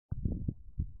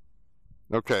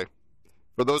Okay.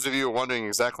 For those of you who are wondering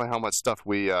exactly how much stuff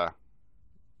we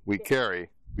carry,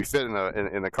 we fit in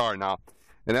the car. Now,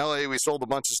 in LA, we sold a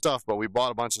bunch of stuff, but we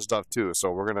bought a bunch of stuff too.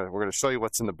 So we're gonna show you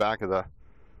what's in the back of the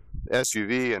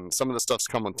SUV, and some of the stuff's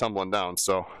coming tumbling down.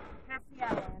 So. Half the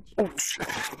avalanche. Oh, shit.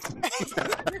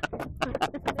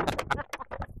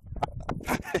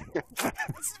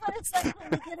 This is what it's like when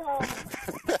we get home.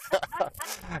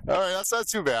 All right, that's not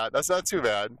too bad. That's not too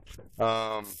bad.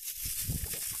 Would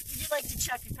you like to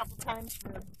check a couple times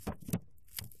for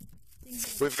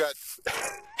things? We've got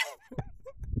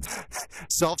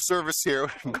self-service here.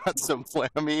 We've got some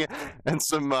Flammy and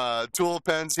some tool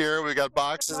pens here. We got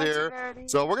boxes here.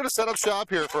 So we're gonna set up shop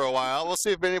here for a while. We'll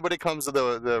see if anybody comes to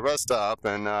the rest stop,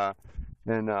 and I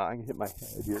can hit my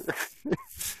head here.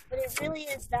 But it really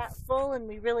is that full, and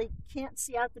we really can't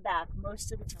see out the back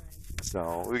most of the time.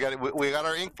 So we got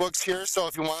our ink books here. So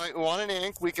if you want an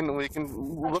ink, we can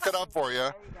look it up for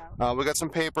you. We got some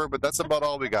paper, but that's about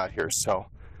all we got here. So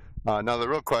now the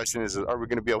real question is, are we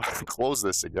going to be able to close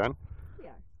this again?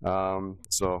 Yeah.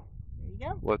 So There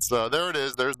you go. let's. There it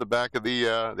is. There's the back of the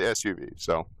SUV.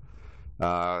 So. We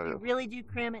really do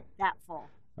cram it that full.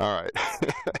 All right.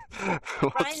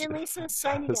 Brian and Lisa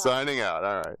signing out. Signing out.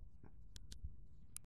 All right.